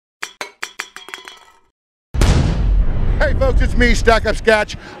Hey folks, it's me, Stack Up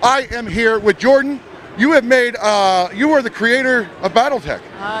Sketch. I am here with Jordan. You have made, you are the creator of Battletech.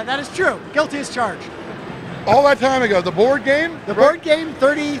 That is true. Guilty as charged. All that time ago, the board game? The board game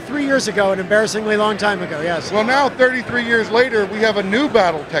 33 years ago, an embarrassingly long time ago, yes. Well now, 33 years later, we have a new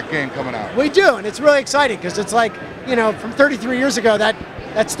Battletech game coming out. We do, and it's really exciting because it's like, you know, from 33 years ago,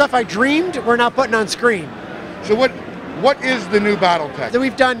 that stuff I dreamed, we're now putting on screen. So what is the new Battletech?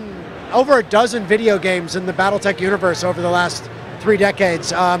 We've done over a dozen video games in the Battletech universe over the last 3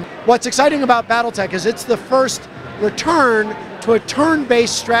 decades. What's exciting about Battletech is it's the first return to a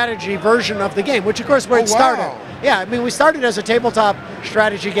turn-based strategy version of the game, which of course where it started. Yeah, I mean we started as a tabletop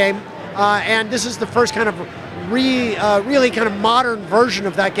strategy game, and this is the first kind of really kind of modern version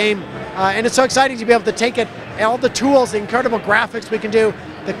of that game, and it's so exciting to be able to take it, all the tools, the incredible graphics we can do,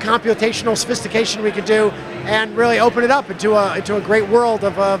 the computational sophistication we can do, and really open it up into a great world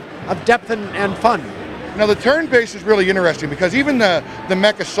of depth and fun. Now the turn-based is really interesting because even the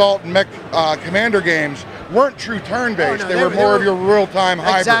Mech Assault and Mech Commander games weren't true turn-based. Oh, no, they were more of your real-time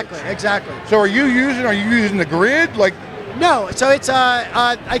hybrids. Exactly. So are you using the grid? Like, no, so it's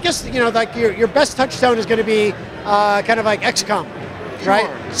I guess, you know, like your best touchstone is going to be kind of like XCOM, right?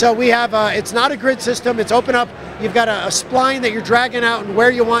 Sure. So we have it's not a grid system. It's open up. You've got a spline that you're dragging out and where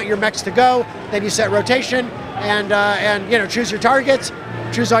you want your mechs to go. Then you set rotation and you know, choose your targets,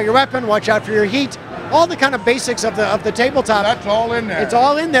 choose all your weapon, watch out for your heat. All the kind of basics of the tabletop. That's all in there. It's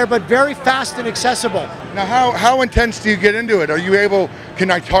all in there, but very fast and accessible. Now, how intense do you get into it? Are you able?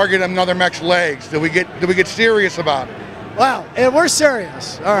 Can I target another mech's legs? Do we get serious about it? Well, we're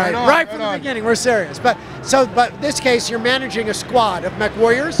serious. All right, right from the beginning, beginning, we're serious. But in this case, you're managing a squad of mech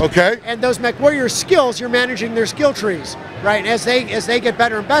warriors. Okay. And those mech warriors' skills, you're managing their skill trees, right? As they get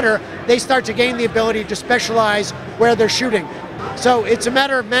better and better, they start to gain the ability to specialize where they're shooting. So it's a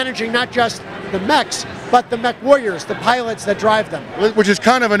matter of managing not just the mechs, but the mech warriors, the pilots that drive them. Which is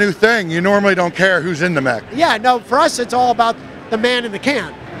kind of a new thing. You normally don't care who's in the mech. Yeah, no, for us it's all about the man in the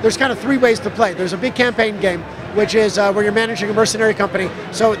can. There's kind of 3 ways to play. There's a big campaign game, which is where you're managing a mercenary company.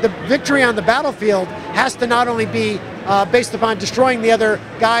 So the victory on the battlefield has to not only be based upon destroying the other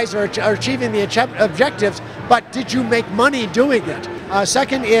guys or achieving the objectives, but did you make money doing it?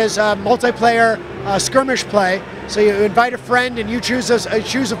 Second is multiplayer skirmish play. So you invite a friend and you choose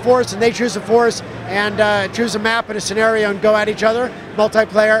a force and they choose a force and choose a map and a scenario and go at each other,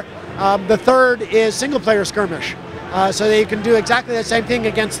 multiplayer. The third is single player skirmish. So that you can do exactly the same thing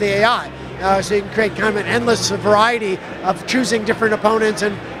against the AI. So you can create kind of an endless variety of choosing different opponents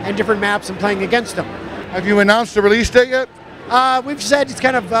and different maps and playing against them. Have you announced the release date yet? We've said it's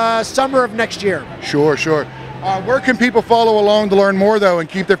kind of summer of next year. Sure. Where can people follow along to learn more, though, and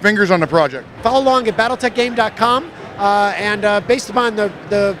keep their fingers on the project? Follow along at battletechgame.com, and based upon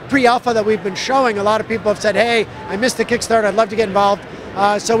the pre-alpha that we've been showing, a lot of people have said, hey, I missed the Kickstarter, I'd love to get involved.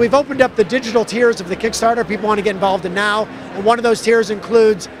 So we've opened up the digital tiers of the Kickstarter people want to get involved in now, and one of those tiers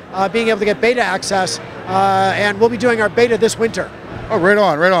includes being able to get beta access, and we'll be doing our beta this winter. Oh, right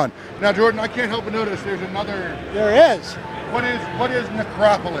on. Now, Jordan, I can't help but notice there's another... There is. What is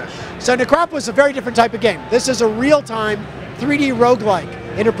Necropolis? So Necropolis is a very different type of game. This is a real-time 3D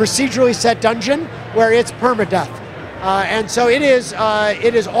roguelike in a procedurally set dungeon where it's permadeath. And so it is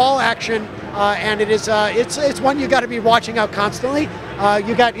all action, and it's one you got to be watching out constantly.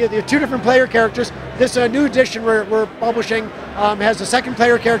 You got 2 different player characters. This new edition we're publishing has a 2nd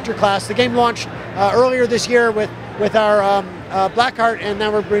player character class. The game launched earlier this year with our Blackheart, and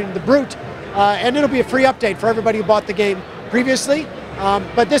now we're bringing the Brute, and it'll be a free update for everybody who bought the game previously.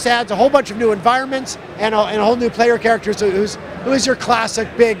 But this adds a whole bunch of new environments and a whole new player characters who is your classic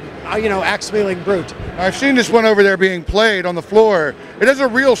big, axe-wielding Brute. I've seen this one over there being played on the floor. It has a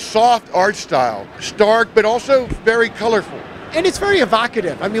real soft art style, stark, but also very colorful. And it's very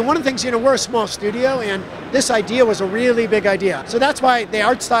evocative. I mean, one of the things, we're a small studio, and this idea was a really big idea. So that's why the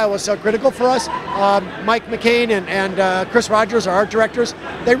art style was so critical for us. Mike McCain and Chris Rogers, our art directors,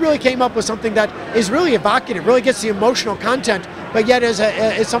 they really came up with something that is really evocative, really gets the emotional content, but yet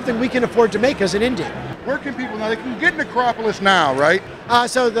is something we can afford to make as an indie. Where can people now? They can get Necropolis now, right?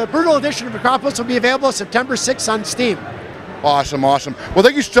 So the Brutal Edition of Necropolis will be available September 6th on Steam. Awesome. Well,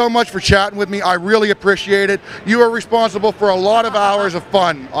 thank you so much for chatting with me. I really appreciate it. You are responsible for a lot of hours of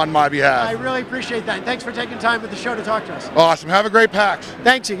fun on my behalf. I really appreciate that. And thanks for taking time with the show to talk to us. Awesome. Have a great PAX.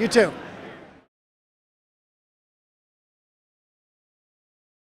 Thanks, you too.